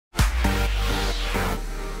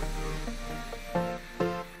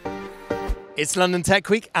It's London Tech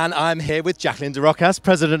Week and I'm here with Jacqueline de Rojas,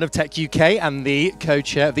 President of techUK and the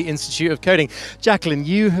co-chair of the Institute of Coding. Jacqueline,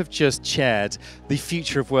 you have just chaired the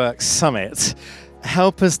Future of Work Summit.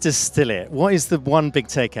 Help us distill it. What is the one big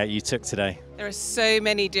takeout you took today? There are so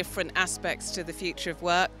many different aspects to the future of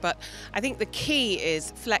work, but I think the key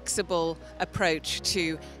is flexible approach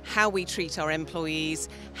to how we treat our employees,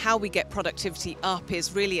 how we get productivity up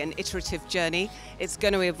is really an iterative journey. It's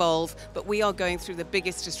going to evolve, but we are going through the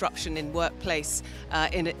biggest disruption in workplace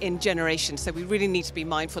in generations, so we really need to be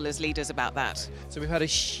mindful as leaders about that. So we've had a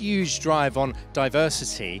huge drive on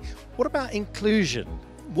diversity. What about inclusion?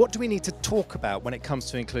 What do we need to talk about when it comes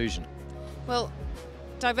to inclusion? Well,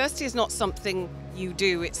 diversity is not something you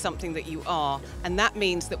do, it's something that you are, and that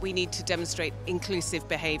means that we need to demonstrate inclusive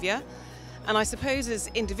behaviour. And I suppose as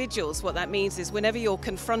individuals what that means is whenever you're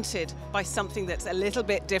confronted by something that's a little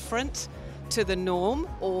bit different to the norm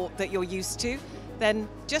or that you're used to, then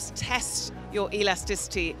just test your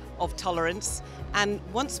elasticity of tolerance, and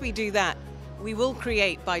once we do that, we will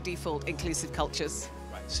create by default inclusive cultures.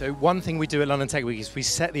 So one thing we do at London Tech Week is we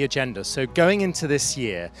set the agenda. So going into this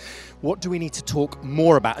year, what do we need to talk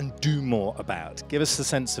more about and do more about? Give us a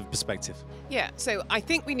sense of perspective. Yeah, so I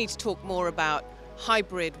think we need to talk more about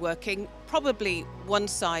hybrid working. Probably one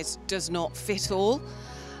size does not fit all.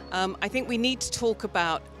 I think we need to talk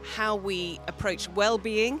about how we approach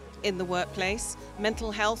well-being in the workplace, mental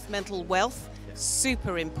health, mental wealth,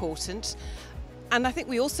 super important. And I think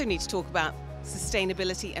we also need to talk about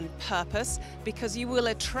sustainability and purpose, because you will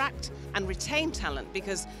attract and retain talent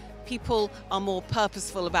because people are more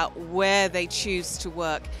purposeful about where they choose to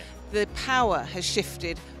work. The power has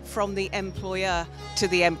shifted from the employer to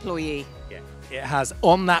the employee. Yeah, it has.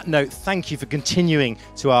 On that note, thank you for continuing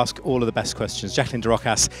to ask all of the best questions. Jacqueline de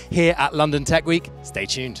Rojas here at London Tech Week. Stay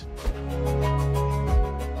tuned.